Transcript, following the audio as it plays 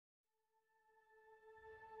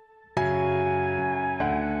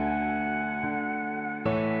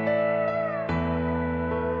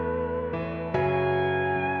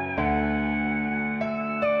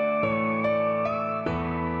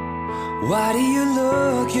Why do you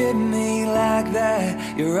look at me like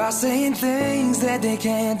that? You're all saying things that they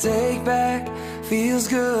can't take back. Feels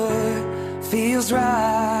good, feels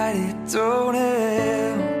right, it don't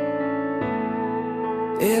help.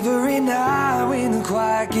 Every night when the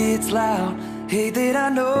quiet gets loud, hate that I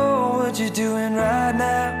know what you're doing right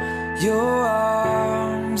now. Your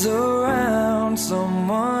arms around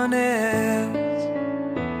someone else.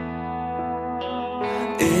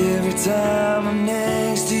 Every time I'm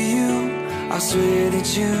next to you, I swear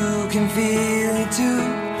that you can feel it too.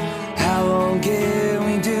 How long can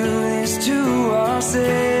we do this to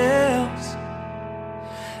ourselves?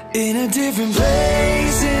 In a different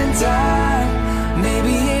place in time,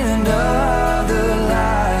 maybe in another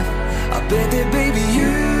life, I bet that baby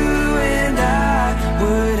you and I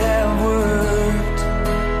would have worked.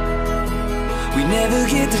 We never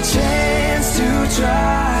get the chance to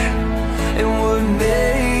try, and what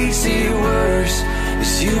makes it worse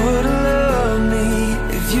is you would've loved me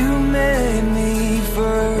if you met me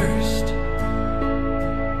first.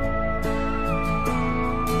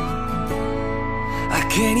 I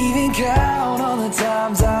can't even count all the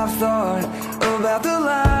times I've thought about the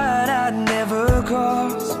line I'd never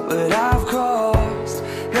cross, but I've crossed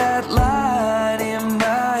that line in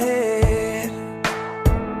my head.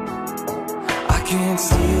 I can't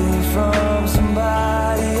steal it from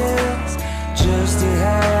somebody else just to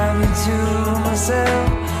have it to myself.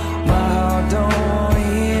 My heart don't wanna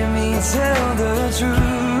hear me tell the truth.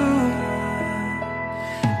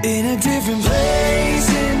 In a different place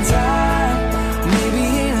in time, maybe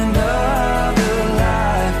in another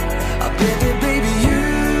life, I bet that baby you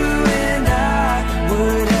and I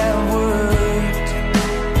would have worked.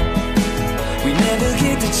 We never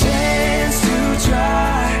get the chance to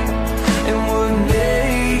try, and what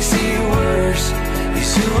makes it worse is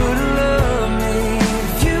you would've loved me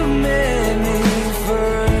if you met me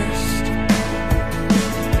first.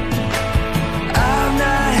 I'm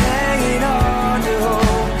not hanging on to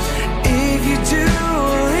hope. If you do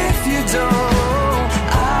or if you don't,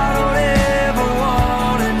 I don't ever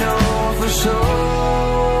wanna know for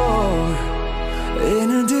sure. In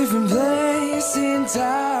a different place in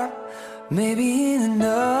time, maybe in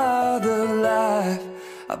another life,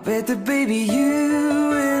 I bet that baby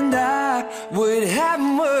you and I would have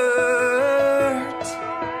worked.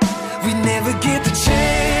 We never get the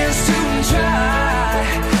chance to try,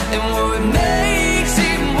 and what makes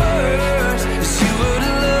it worse is you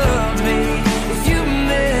would've loved me if you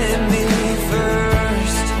met me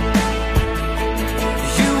first.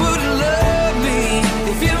 You would've loved me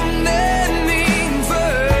if you met me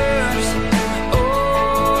first. Oh,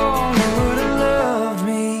 you would've loved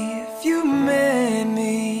me if you met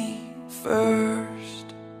me first.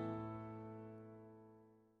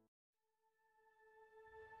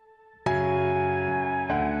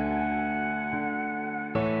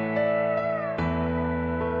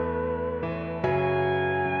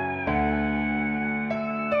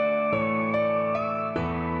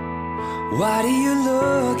 Why do you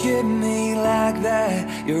look at me like that?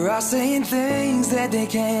 You're all saying things that they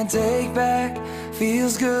can't take back.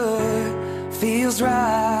 Feels good, feels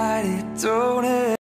right, it don't hurt.